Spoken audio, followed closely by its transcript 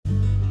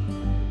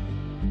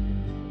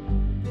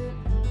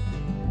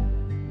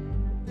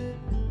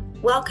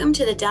Welcome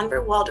to the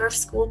Denver Waldorf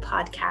School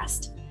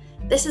podcast.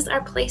 This is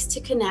our place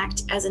to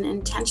connect as an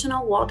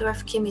intentional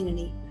Waldorf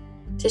community,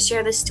 to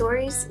share the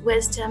stories,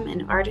 wisdom,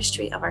 and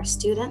artistry of our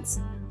students,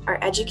 our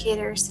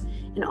educators,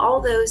 and all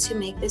those who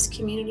make this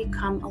community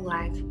come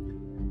alive.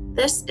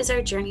 This is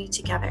our journey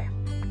together.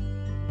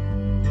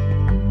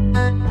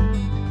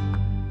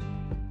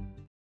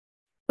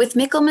 With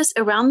Michaelmas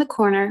around the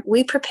corner,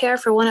 we prepare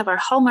for one of our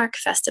hallmark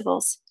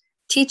festivals,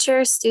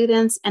 teachers,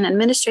 students, and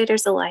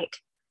administrators alike.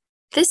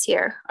 This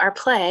year, our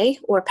play,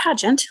 or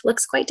pageant,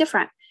 looks quite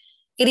different.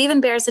 It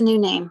even bears a new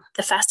name,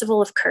 the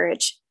Festival of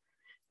Courage.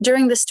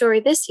 During the story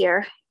this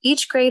year,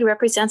 each grade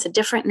represents a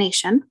different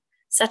nation,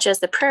 such as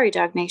the Prairie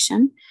Dog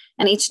Nation,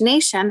 and each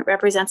nation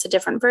represents a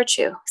different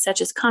virtue, such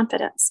as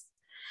confidence.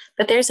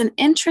 But there's an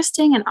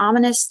interesting and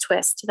ominous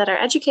twist that our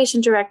education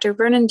director,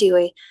 Vernon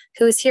Dewey,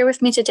 who is here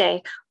with me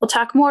today, will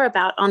talk more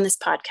about on this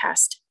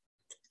podcast.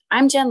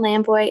 I'm Jen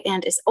Lamboy,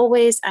 and as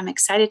always, I'm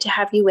excited to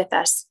have you with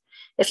us.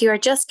 If you are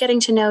just getting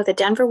to know the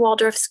Denver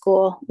Waldorf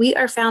School, we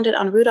are founded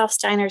on Rudolf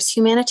Steiner's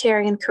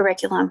humanitarian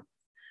curriculum.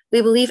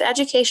 We believe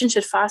education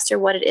should foster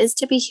what it is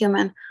to be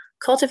human,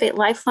 cultivate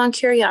lifelong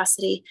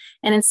curiosity,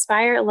 and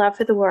inspire a love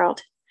for the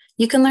world.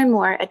 You can learn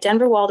more at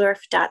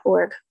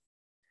denverwaldorf.org.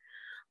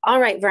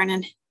 All right,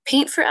 Vernon,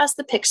 paint for us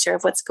the picture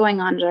of what's going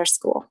on at our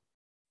school.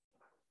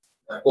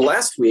 Well,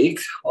 last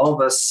week, all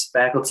of us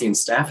faculty and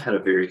staff had a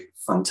very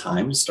fun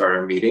time to start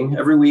our meeting.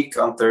 Every week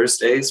on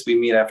Thursdays, we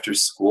meet after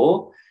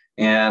school.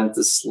 And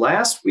this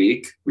last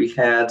week, we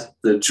had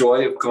the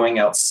joy of going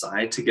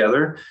outside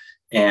together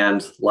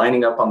and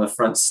lining up on the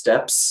front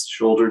steps,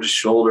 shoulder to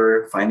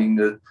shoulder, finding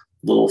the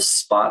little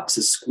spot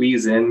to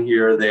squeeze in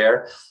here or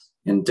there.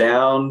 And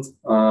down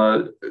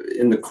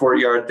in the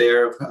courtyard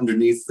there,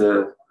 underneath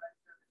the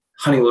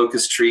honey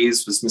locust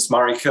trees, was Miss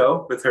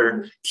Mariko with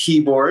her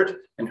keyboard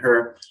and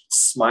her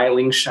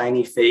smiling,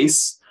 shiny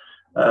face,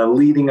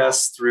 leading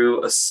us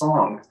through a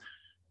song.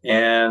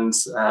 And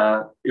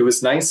it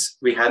was nice.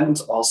 We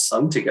hadn't all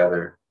sung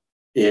together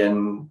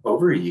in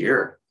over a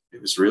year. It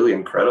was really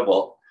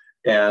incredible.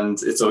 And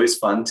it's always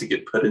fun to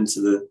get put into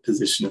the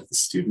position of the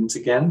student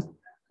again.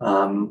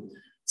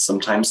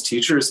 Sometimes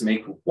teachers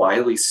make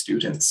wily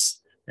students.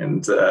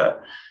 And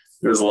there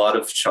was a lot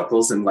of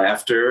chuckles and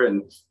laughter.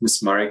 And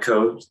Miss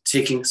Mariko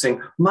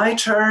saying, my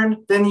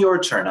turn, then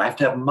your turn. I have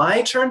to have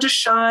my turn to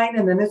shine,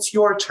 and then it's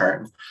your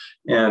turn.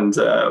 And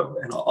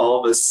all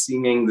of us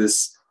singing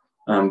this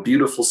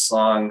beautiful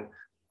song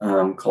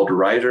called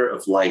Rider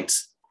of Light.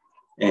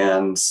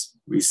 And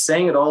we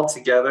sang it all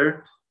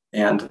together,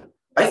 and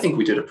I think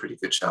we did a pretty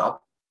good job.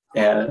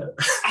 And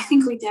I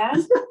think we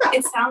did.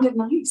 It sounded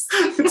nice.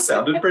 It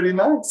sounded pretty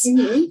nice.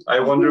 Mm-hmm. I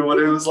wonder what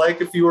it was like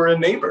if you were a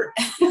neighbor.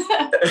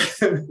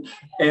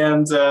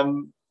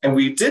 And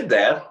we did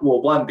that,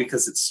 well, one,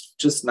 because it's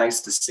just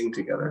nice to sing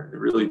together. It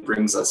really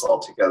brings us all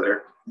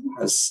together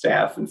as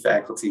staff and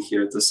faculty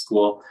here at the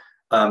school,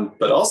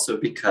 but also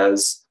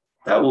because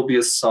that will be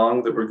a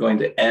song that we're going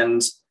to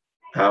end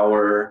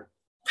our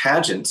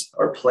pageant,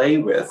 our play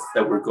with,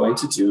 that we're going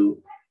to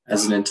do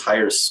as an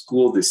entire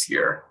school this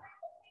year.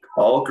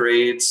 All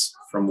grades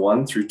from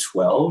 1 through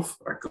 12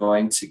 are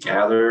going to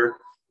gather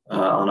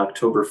on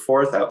October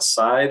 4th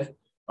outside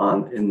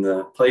in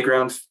the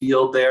playground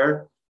field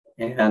there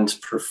and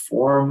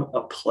perform a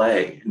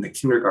play in the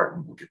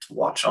kindergarten we'll get to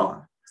watch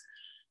on.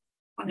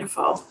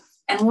 Wonderful.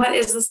 And what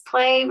is this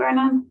play,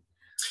 Vernon?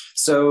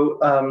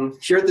 So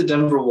here at the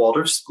Denver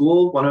Waldorf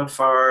School, one of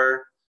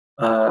our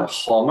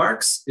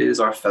hallmarks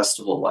is our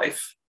festival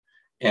life.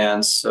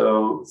 And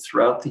so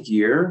throughout the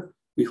year,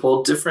 we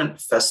hold different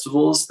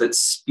festivals that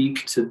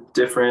speak to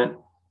different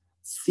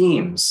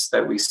themes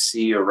that we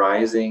see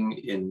arising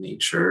in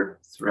nature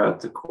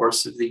throughout the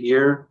course of the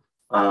year,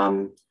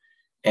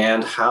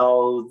 and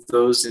how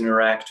those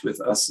interact with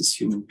us as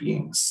human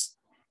beings.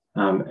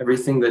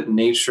 Everything that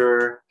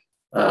nature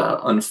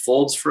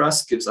unfolds for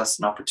us gives us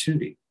an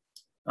opportunity.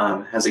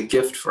 Has a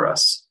gift for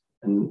us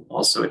and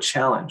also a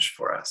challenge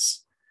for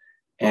us.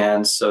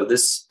 And so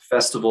this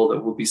festival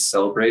that we'll be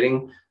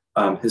celebrating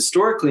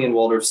historically in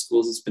Waldorf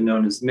schools has been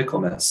known as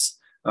Michaelmas.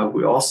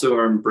 We also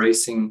are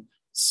embracing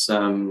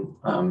some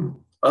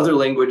other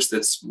language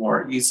that's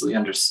more easily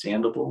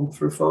understandable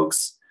for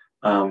folks.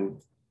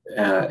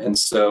 And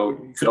so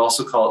you could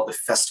also call it the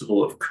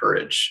Festival of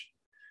Courage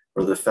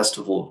or the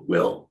Festival of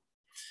Will.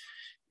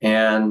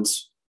 And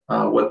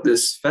what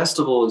this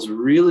festival is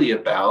really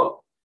about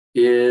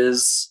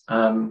is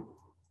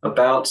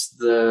about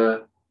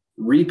the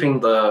reaping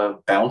the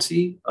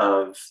bounty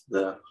of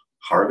the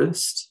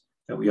harvest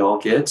that we all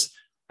get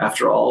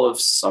after all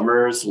of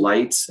summer's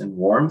light and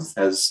warmth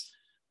has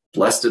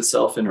blessed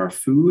itself in our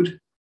food.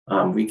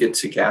 We get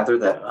to gather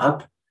that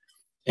up.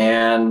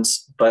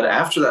 But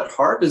after that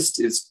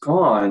harvest is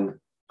gone,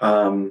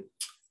 the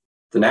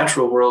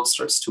natural world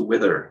starts to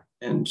wither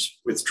and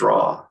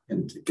withdraw,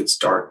 and it gets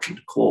dark and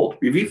cold.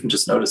 We've even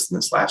just noticed in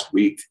this last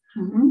week,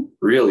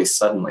 really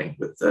suddenly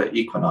with the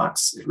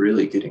equinox, it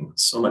really getting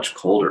so much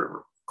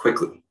colder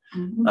quickly.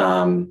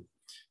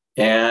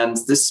 And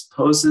this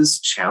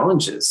poses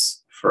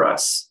challenges for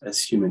us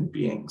as human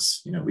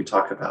beings. We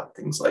talk about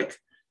things like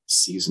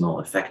seasonal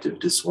affective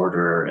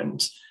disorder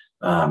and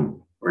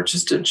or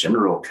just a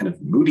general kind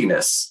of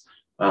moodiness.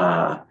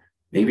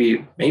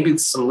 Maybe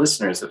some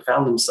listeners have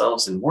found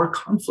themselves in more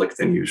conflict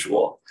than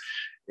usual.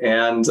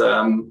 And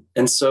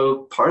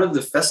so part of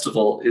the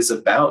festival is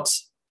about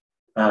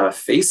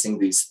facing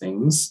these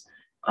things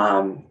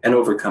and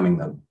overcoming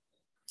them.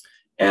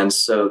 And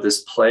so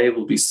this play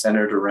will be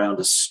centered around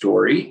a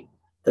story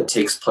that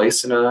takes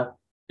place in a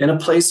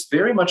place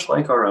very much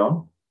like our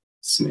own,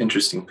 some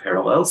interesting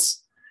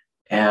parallels.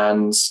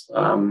 And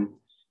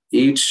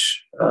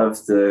each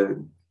of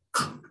the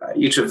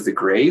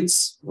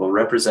grades will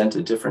represent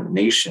a different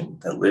nation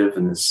that live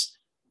in this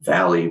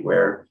valley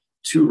where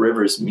two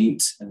rivers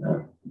meet and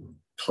the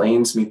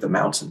plains meet the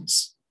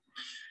mountains.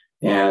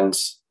 And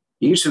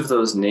each of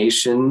those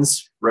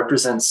nations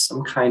represents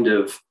some kind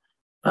of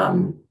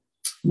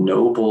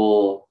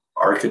noble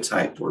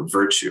archetype or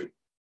virtue.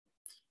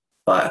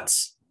 But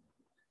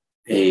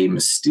a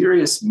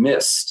mysterious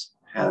mist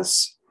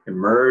has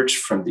emerged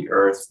from the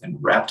earth and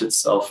wrapped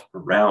itself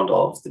around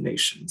all of the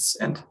nations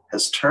and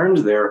has turned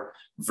their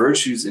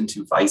virtues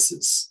into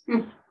vices.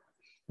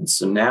 And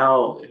so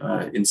now,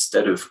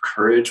 instead of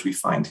courage, we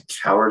find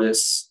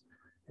cowardice.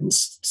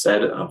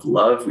 Instead of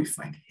love, we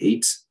find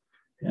hate.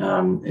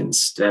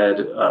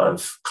 Instead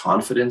of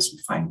confidence, we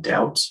find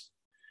doubt.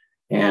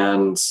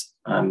 And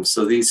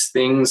so these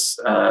things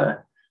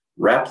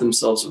wrap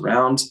themselves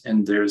around,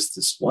 and there's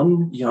this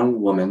one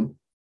young woman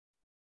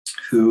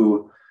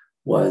who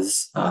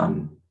was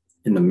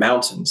in the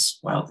mountains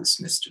while this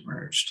mist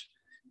emerged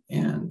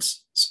and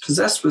is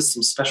possessed with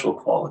some special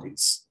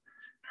qualities.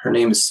 Her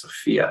name is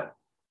Sophia,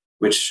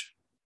 which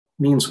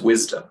means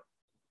wisdom.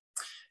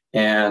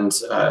 And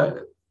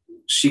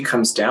she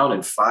comes down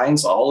and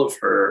finds all of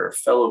her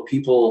fellow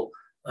people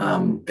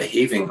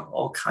behaving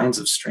all kinds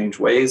of strange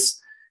ways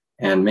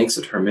and makes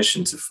it her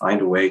mission to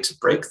find a way to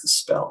break the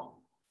spell.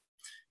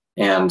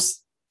 And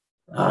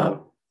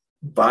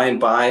by and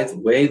by, the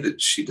way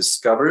that she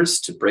discovers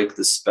to break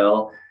the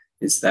spell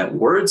is that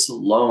words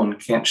alone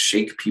can't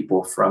shake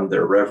people from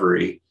their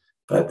reverie,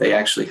 but they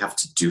actually have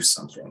to do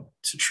something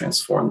to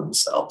transform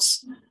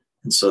themselves.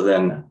 And so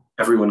then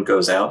everyone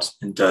goes out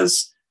and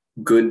does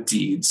good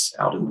deeds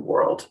out in the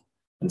world.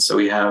 And so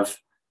we have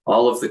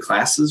all of the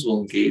classes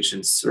will engage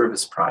in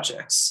service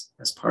projects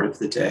as part of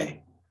the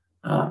day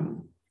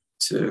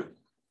to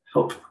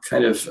help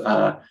kind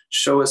of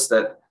show us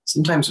that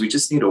sometimes we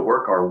just need to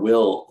work our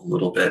will a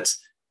little bit,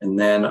 and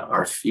then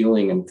our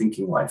feeling and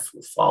thinking life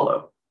will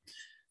follow.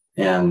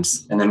 And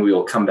then we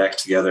will come back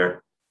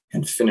together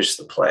and finish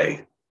the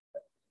play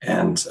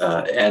and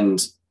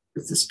end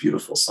with this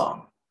beautiful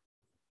song.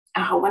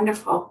 Oh,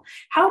 wonderful.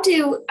 How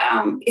do,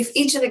 if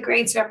each of the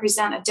grades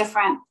represent a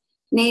different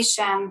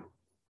nation,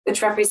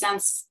 which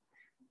represents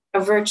a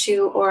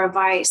virtue or a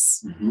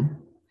vice,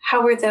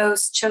 how were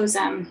those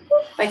chosen?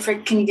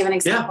 Can you give an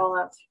example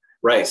of?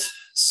 Right.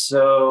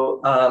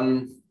 So,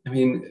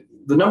 the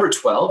number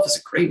 12 is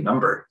a great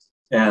number.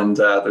 And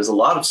there's a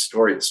lot of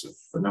stories with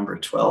the number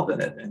 12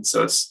 in it. And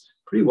so it's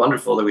pretty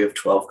wonderful that we have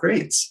 12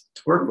 grades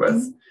to work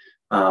with.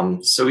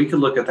 So we could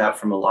look at that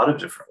from a lot of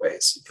different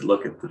ways. You could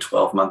look at the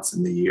 12 months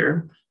in the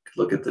year. You could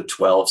look at the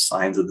 12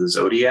 signs of the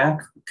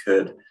zodiac. We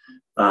could.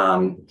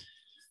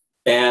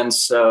 And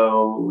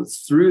so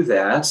through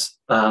that,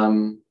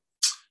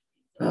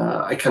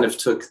 I kind of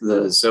took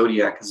the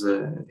zodiac as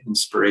an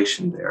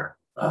inspiration there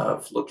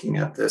of looking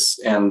at this,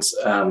 and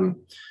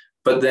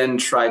but then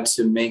tried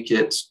to make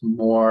it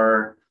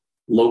more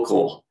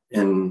local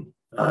in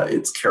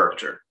its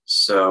character.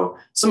 So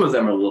some of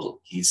them are a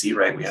little easy,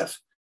 right? We have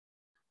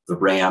the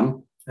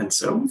ram, and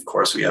so of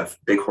course we have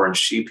bighorn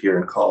sheep here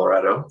in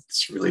Colorado.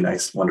 It's really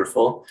nice,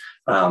 wonderful.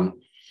 And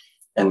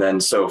then,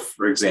 so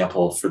for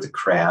example, for the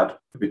crab,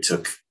 we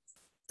took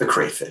the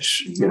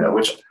crayfish,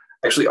 which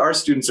actually our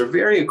students are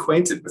very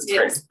acquainted with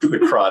the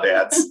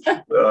crawdads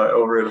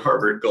over at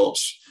Harvard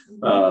Gulch,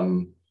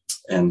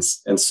 and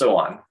so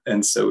on.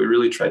 And so we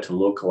really tried to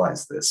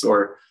localize this.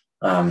 Or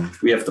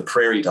we have the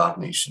Prairie Dog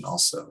Nation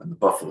also, and the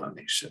Buffalo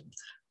Nation.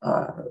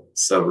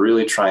 So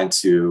really trying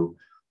to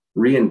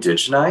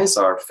re-indigenize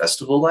our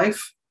festival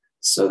life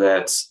so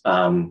that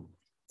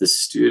the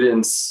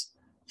students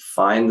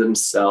find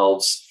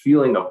themselves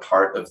feeling a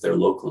part of their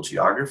local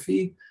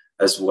geography,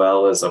 as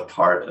well as a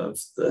part of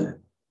the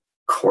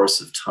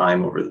course of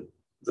time over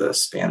the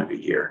span of a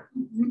year.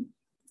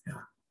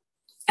 Yeah.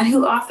 And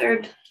who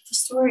authored the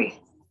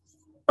story?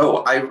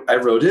 Oh, I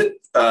wrote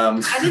it.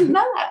 I didn't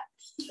know that.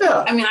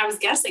 Yeah. I was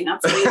guessing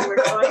that's where you were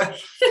going.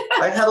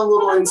 I had a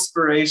little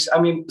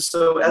inspiration.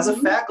 So as a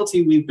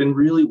faculty, we've been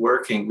really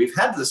working. We've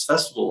had this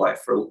festival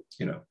life for,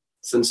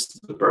 since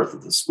the birth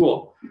of the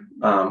school,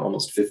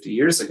 almost 50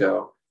 years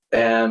ago.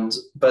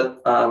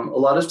 But a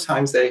lot of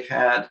times they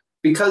had,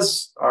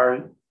 because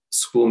our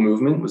school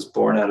movement was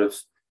born out of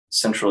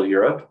Central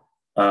Europe,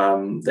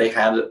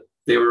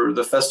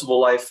 the festival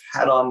life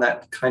had on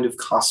that kind of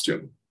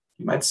costume,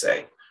 you might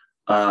say.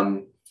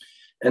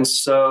 And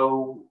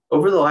so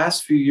over the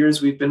last few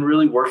years, we've been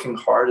really working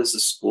hard as a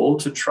school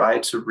to try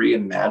to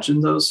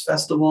reimagine those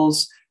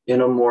festivals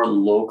in a more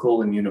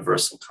local and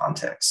universal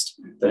context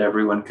that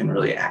everyone can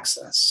really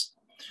access.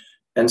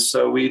 And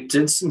so we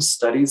did some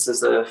studies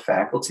as a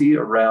faculty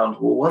around,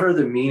 well, what are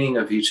the meaning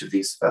of each of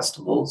these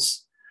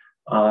festivals?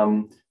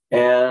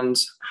 And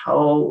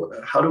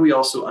how do we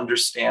also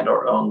understand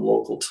our own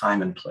local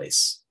time and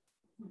place?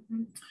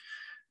 Mm-hmm.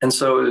 And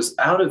so it was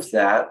out of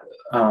that,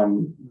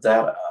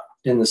 that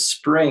in the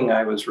spring,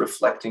 I was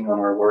reflecting on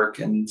our work,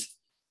 and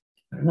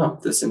I don't know,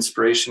 this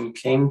inspiration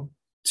came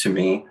to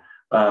me.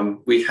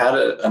 We had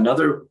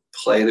another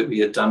play that we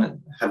have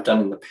done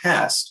in the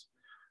past.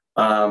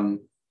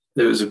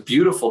 It was a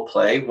beautiful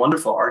play,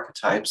 wonderful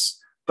archetypes,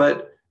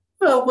 but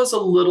was a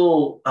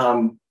little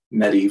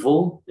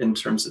medieval in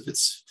terms of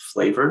its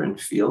flavor and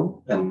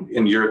feel, and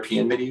in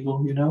European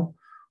medieval,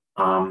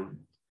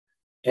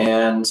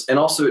 and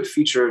also it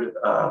featured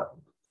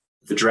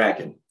the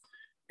dragon.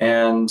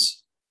 And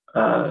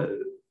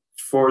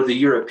for the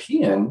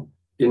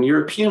in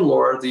European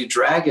lore, the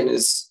dragon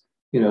is,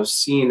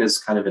 seen as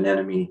kind of an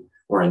enemy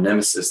or a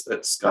nemesis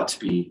that's got to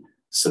be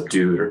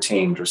subdued or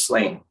tamed or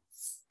slain.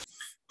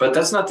 But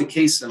that's not the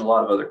case in a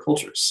lot of other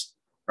cultures,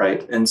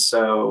 right? And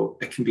so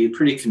it can be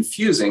pretty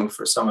confusing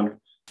for someone,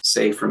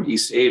 say, from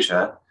East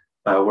Asia,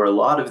 where a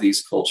lot of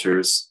these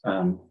cultures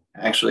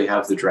actually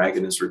have the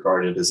dragon as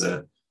regarded as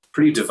a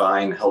pretty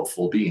divine,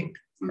 helpful being,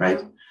 right?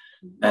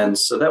 Mm-hmm. And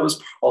so that was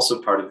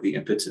also part of the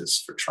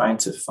impetus for trying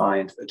to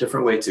find a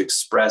different way to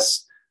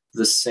express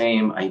the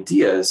same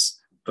ideas,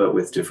 but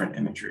with different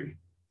imagery.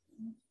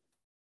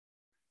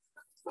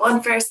 Well,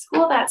 and for a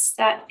school that's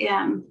set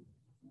in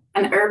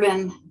an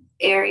urban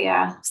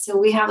area, so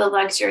we have the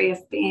luxury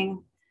of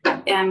being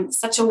in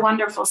such a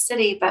wonderful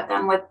city, but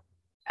then with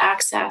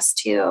access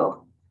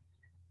to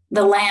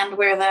the land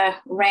where the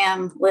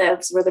ram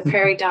lives, where the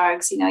prairie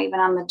dogs, even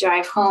on the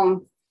drive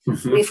home,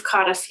 mm-hmm. we've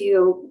caught a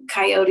few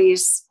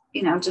coyotes,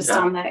 just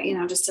on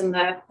the, just in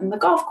the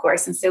golf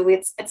course. And so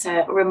it's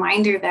a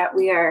reminder that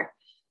we are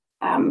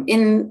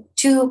in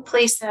two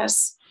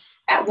places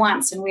at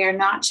once, and we are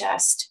not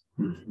just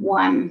mm-hmm.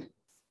 one,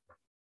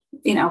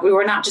 we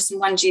were not just in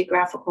one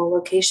geographical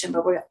location,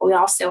 but we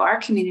also,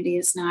 our community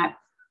is not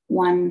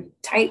one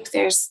type.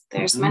 There's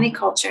mm-hmm. many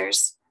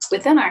cultures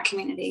within our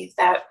community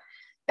that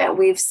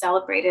we've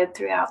celebrated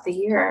throughout the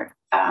year.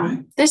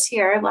 Right. This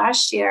year,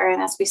 last year,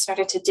 and as we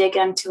started to dig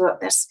into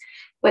it,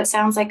 what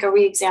sounds like a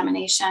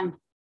reexamination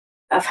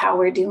of how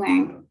we're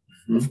doing,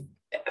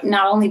 mm-hmm.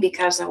 not only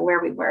because of where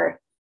we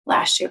were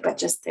last year, but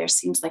just there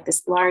seems like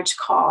this large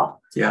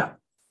call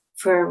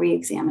for a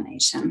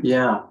reexamination.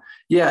 Yeah.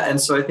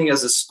 And so I think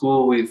as a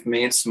school, we've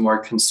made some more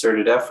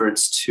concerted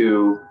efforts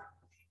to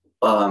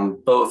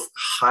both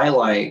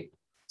highlight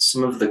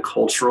some of the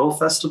cultural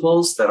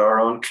festivals that our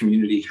own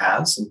community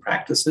has and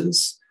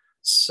practices.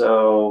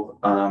 So,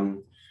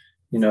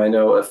 I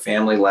know a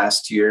family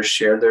last year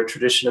shared their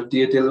tradition of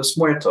Dia de los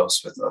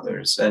Muertos with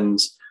others. And,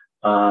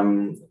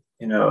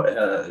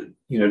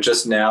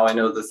 just now I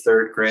know the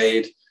third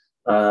grade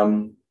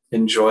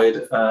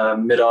enjoyed a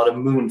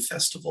Mid-Autumn Moon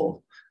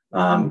Festival,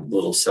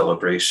 little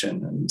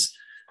celebration,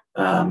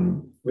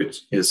 and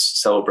which is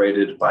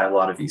celebrated by a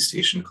lot of East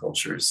Asian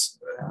cultures.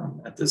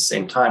 At the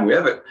same time, we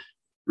have a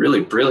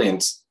really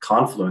brilliant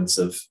confluence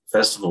of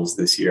festivals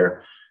this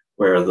year,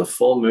 where the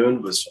full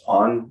moon was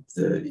on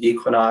the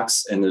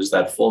equinox, and there's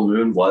that full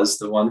moon was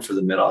the one for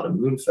the Mid-Autumn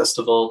Moon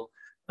Festival,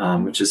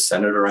 which is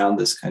centered around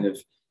this kind of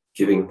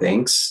giving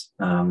thanks,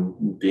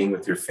 being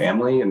with your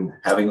family and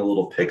having a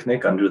little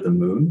picnic under the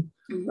moon.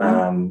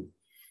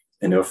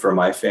 Mm-hmm. For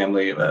my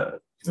family,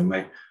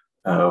 my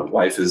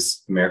wife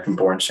is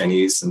American-born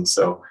Chinese, and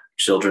so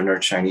children are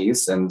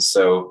Chinese, and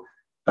so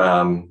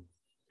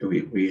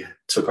we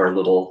took our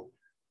little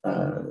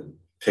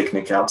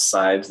picnic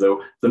outside.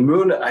 Though the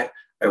moon, I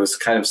was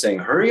kind of saying,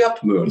 hurry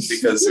up, moon,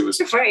 because it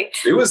was right.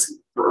 It was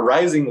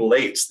rising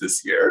late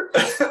this year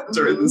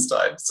during this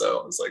time.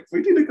 So I was like, we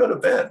need to go to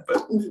bed,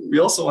 but we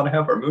also want to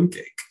have our moon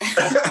cake.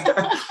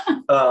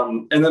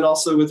 And then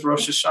also with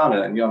Rosh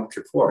Hashanah and Yom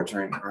Kippur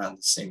around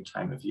the same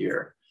time of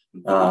year.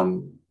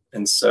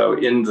 And so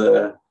in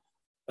the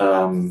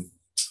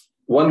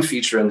one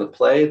feature in the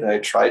play that I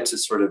tried to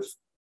sort of,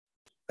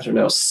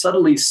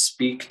 subtly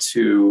speak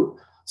to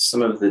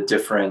some of the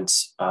different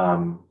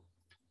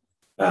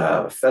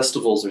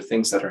festivals or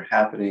things that are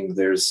happening.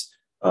 There's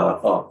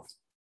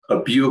a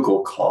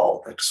bugle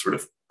call that sort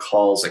of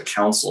calls a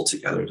council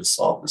together to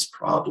solve this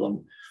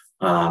problem.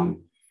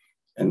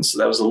 And so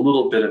that was a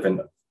little bit of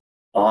an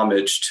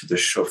homage to the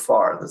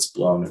shofar that's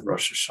blown at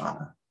Rosh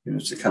Hashanah,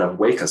 to kind of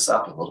wake us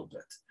up a little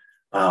bit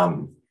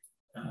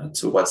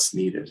to what's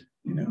needed,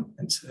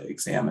 and to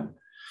examine.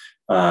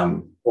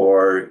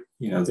 Or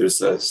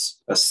there's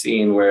a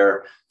scene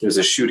where there's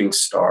a shooting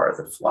star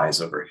that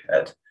flies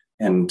overhead.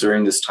 And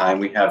during this time,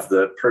 we have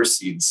the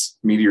Perseids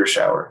meteor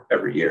shower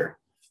every year.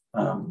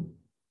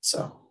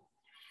 So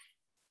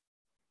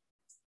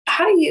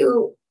how do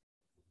you,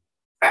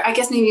 I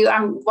guess maybe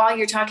while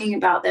you're talking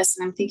about this,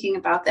 and I'm thinking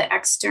about the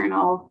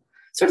external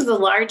sort of the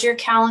larger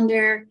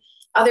calendar,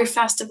 other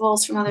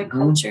festivals from other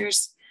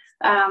cultures.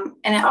 And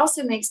it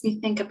also makes me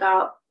think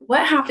about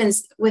what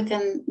happens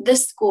within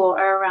this school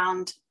or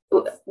around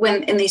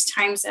when in these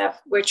times of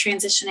we're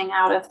transitioning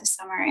out of the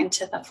summer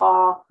into the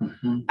fall.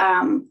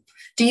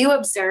 Do you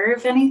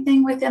observe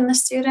anything within the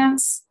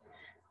students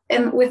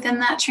and within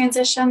that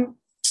transition?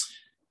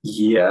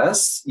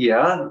 Yes.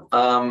 Yeah.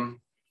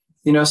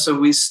 So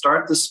we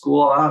start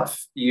the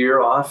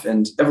year off,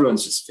 and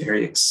everyone's just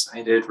very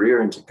excited,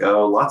 rearing to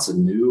go, lots of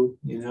new,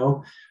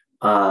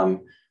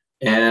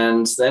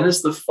 and then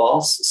as the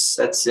fall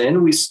sets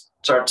in, we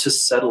start to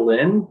settle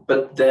in,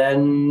 but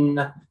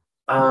then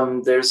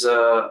there's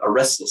a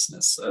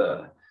restlessness.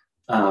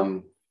 I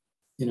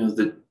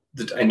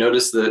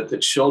notice that the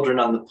children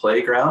on the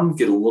playground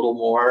get a little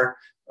more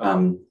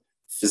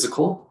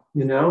physical,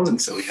 and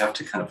so we have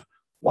to kind of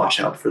watch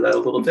out for that a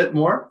little bit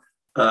more.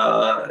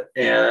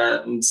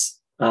 And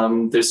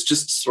there's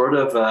just sort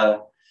of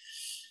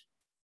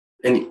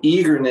an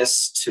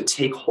eagerness to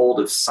take hold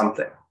of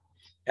something.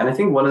 And I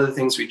think one of the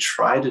things we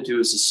try to do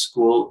as a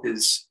school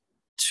is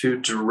to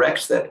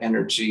direct that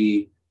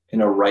energy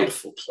in a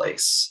rightful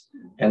place.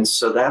 And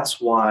so that's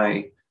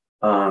why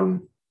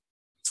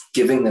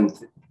giving them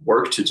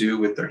work to do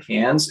with their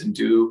hands and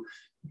do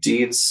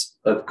deeds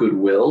of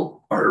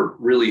goodwill are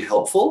really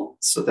helpful,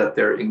 so that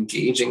they're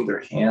engaging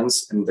their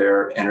hands and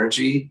their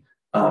energy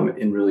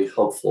in really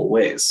helpful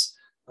ways.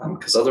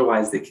 Because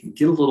otherwise they can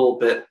get a little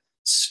bit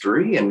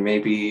stirry and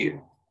maybe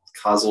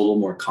cause a little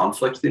more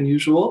conflict than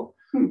usual.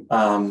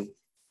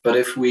 But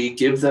if we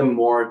give them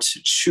more to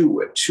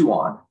chew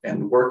on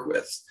and work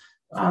with,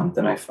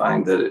 then I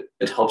find that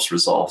it helps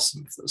resolve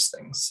some of those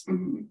things.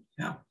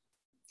 Yeah.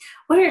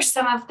 What are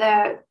some of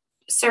the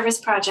service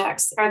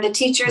projects? Are the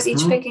teachers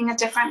each picking a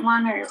different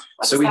one, or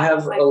so we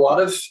have a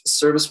lot of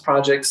service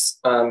projects.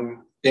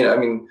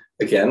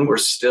 Again, we're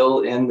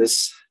still in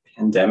this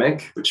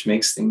pandemic, which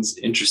makes things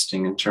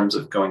interesting in terms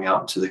of going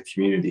out into the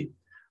community.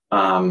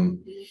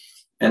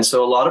 And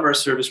so a lot of our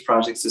service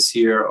projects this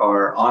year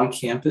are on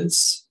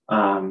campus.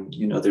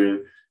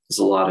 There's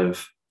a lot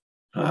of,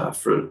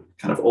 for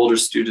kind of older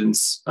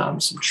students,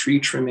 some tree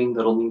trimming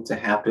that'll need to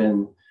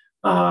happen,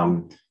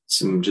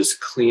 some just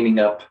cleaning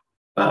up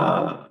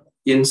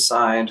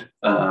inside.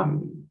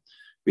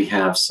 We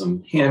have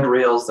some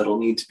handrails that'll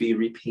need to be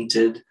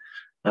repainted.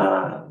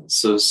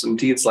 So some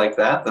deeds like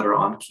that are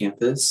on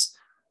campus.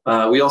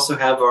 We also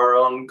have our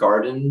own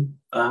garden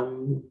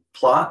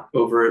plot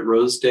over at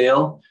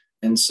Rosedale.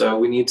 And so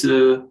we need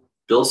to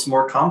build some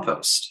more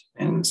compost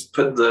and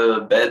put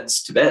the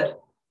beds to bed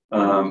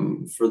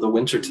for the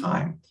winter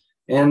time.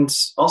 And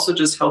also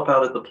just help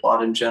out at the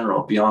plot in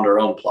general, beyond our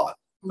own plot,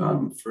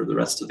 for the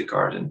rest of the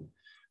garden.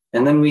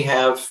 And then we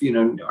have,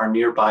 our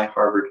nearby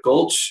Harvard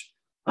Gulch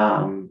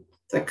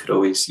that could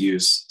always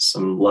use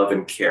some love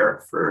and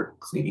care for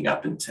cleaning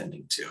up and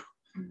tending to.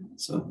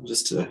 So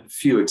just a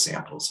few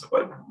examples of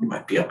what we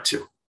might be up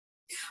to.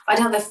 I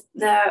know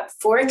the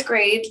fourth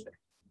grade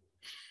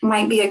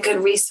might be a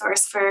good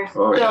resource for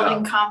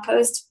building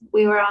compost.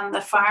 We were on the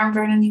farm,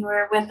 Vernon, you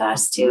were with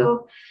us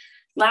too.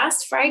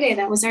 Last Friday,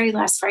 that was already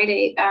last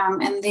Friday,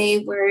 and they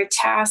were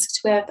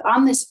tasked with,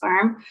 on this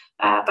farm,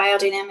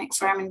 biodynamic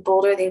farm in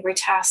Boulder, they were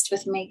tasked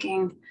with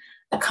making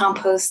a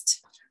compost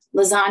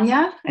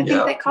lasagna, I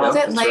think they called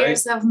it,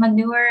 layers of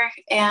manure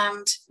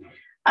and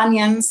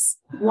onions,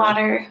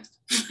 water,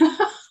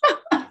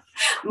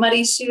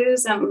 muddy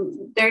shoes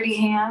and dirty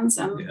hands.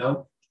 And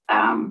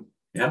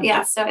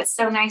so it's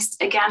so nice,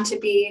 again, to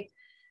be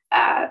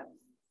have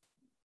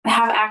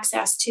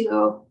access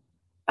to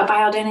a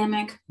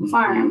biodynamic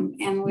farm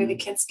and where the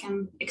kids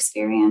can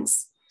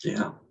experience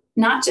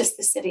not just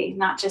the city,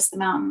 not just the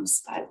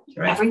mountains, but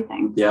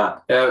everything. Yeah,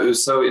 it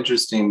was so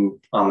interesting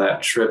on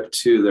that trip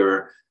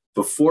too.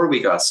 Before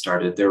we got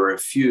started, there were a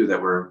few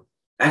that were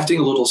acting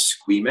a little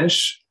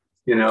squeamish,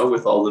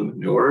 with all the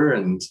manure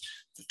and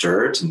the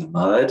dirt and the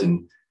mud.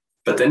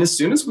 But then as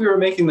soon as we were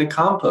making the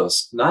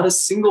compost, not a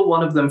single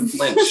one of them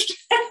flinched.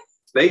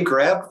 They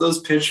grabbed those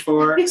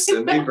pitchforks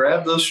and they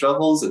grabbed those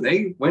shovels and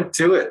they went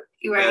to it.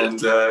 Right.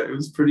 And it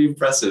was pretty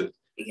impressive.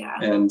 Yeah.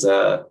 And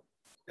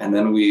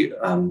then we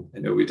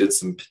did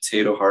some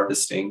potato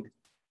harvesting.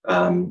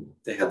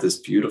 They had this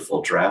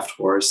beautiful draft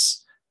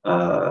horse,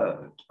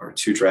 or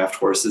two draft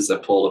horses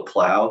that pulled a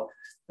plow,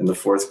 and the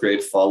fourth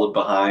grade followed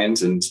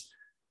behind and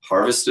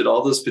harvested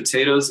all those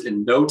potatoes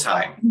in no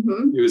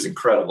time. It was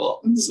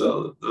incredible.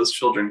 So those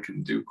children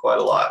can do quite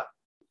a lot.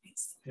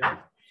 Yeah.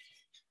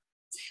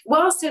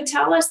 Well, so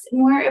tell us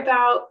more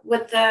about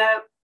what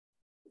the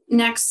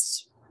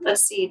next,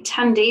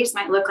 10 days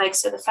might look like.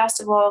 So the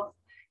festival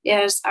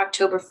is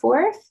October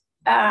 4th.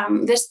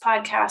 This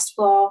podcast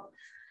will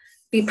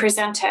be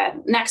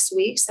presented next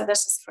week. So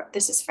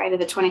this is Friday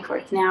the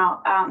 24th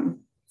now.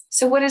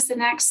 So what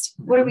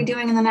are we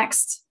doing in the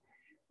next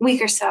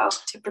week or so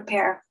to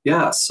prepare?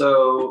 Yeah,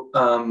 so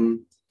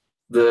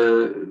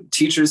the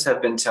teachers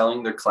have been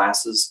telling their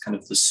classes kind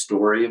of the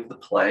story of the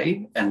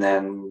play, and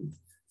then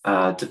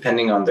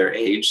depending on their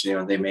age,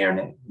 they may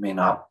or may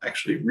not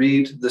actually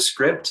read the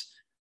script.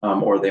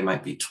 or they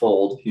might be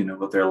told,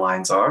 what their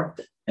lines are,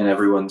 and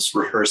everyone's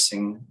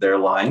rehearsing their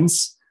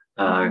lines,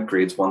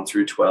 grades 1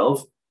 through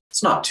 12.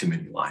 It's not too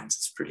many lines.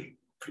 It's pretty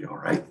all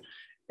right.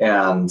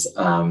 And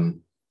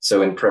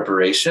so in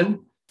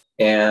preparation,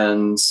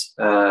 and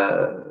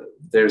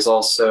there's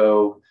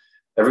also,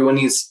 everyone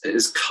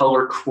is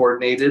color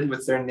coordinated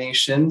with their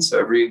nation. So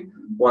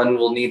everyone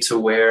will need to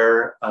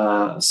wear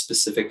a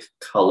specific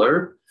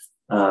color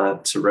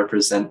to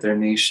represent their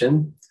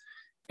nation.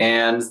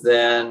 And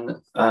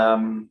then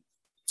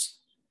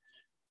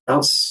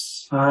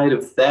outside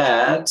of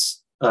that,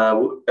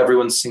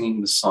 everyone's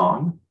singing the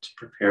song to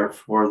prepare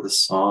for the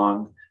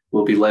song.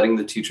 We'll be letting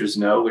the teachers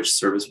know which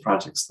service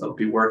projects they'll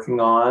be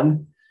working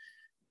on.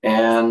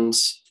 And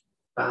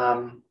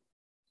I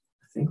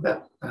think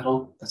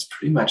that's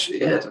pretty much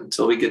it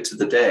until we get to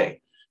the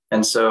day.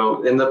 And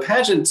the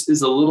pageant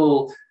is a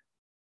little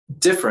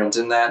different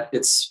in that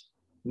it's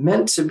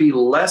meant to be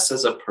less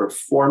as a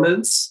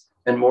performance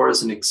and more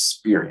as an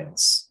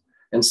experience.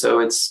 And so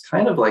it's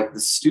kind of like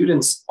the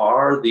students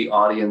are the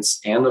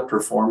audience and the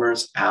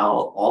performers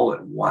all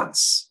at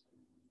once.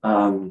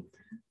 And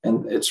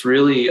it's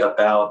really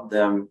about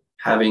them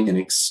having an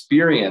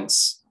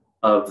experience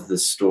of the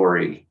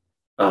story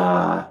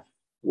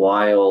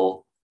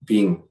while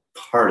being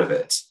part of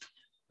it.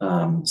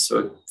 So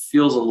it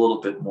feels a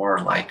little bit more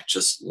like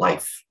just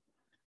life.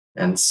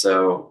 And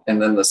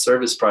then the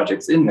service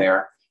projects in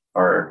there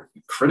are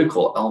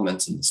critical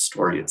elements in the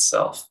story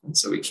itself. And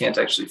so we can't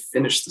actually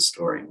finish the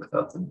story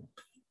without them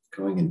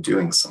going and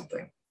doing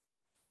something.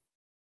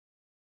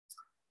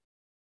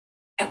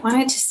 I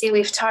wanted to see,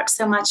 we've talked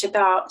so much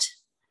about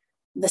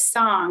the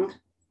song.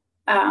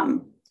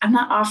 I'm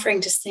not offering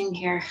to sing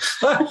here.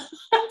 But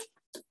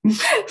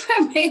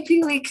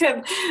maybe we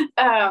could,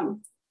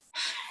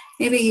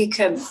 maybe you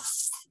could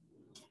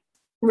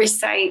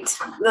recite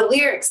the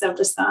lyrics of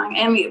the song.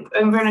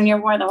 And Vernon, you're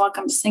more than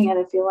welcome to sing it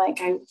if you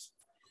like.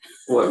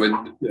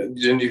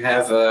 Didn't you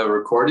have a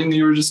recording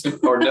you were just,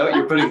 or no,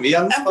 you're putting me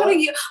on the spot? I'm putting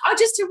you,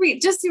 just to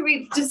read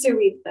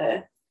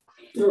the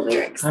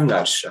lyrics. I'm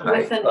not shy.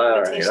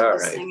 All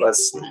right.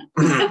 Let's see.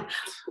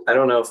 I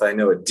don't know if I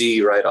know a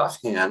D right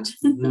offhand.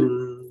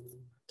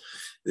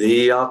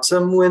 The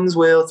autumn winds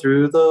wail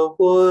through the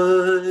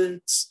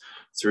woods,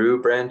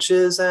 through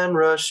branches and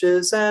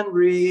rushes and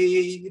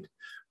reed.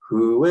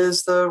 Who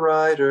is the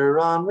rider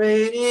on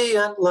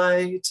radiant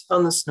light,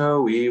 on the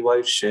snowy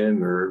white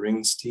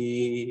shimmering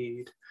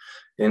steed?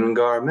 In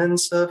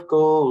garments of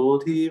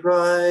gold he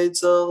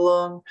rides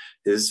along,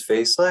 his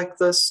face like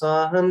the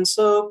sun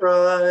so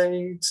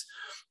bright.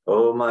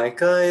 O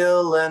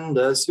Michael, lend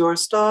us your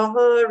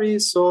starry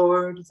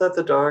sword, that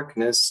the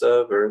darkness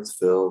of earth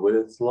fill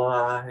with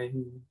light.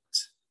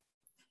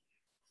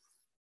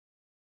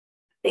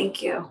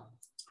 Thank you.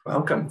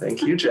 Welcome.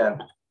 Thank you,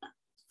 Jen.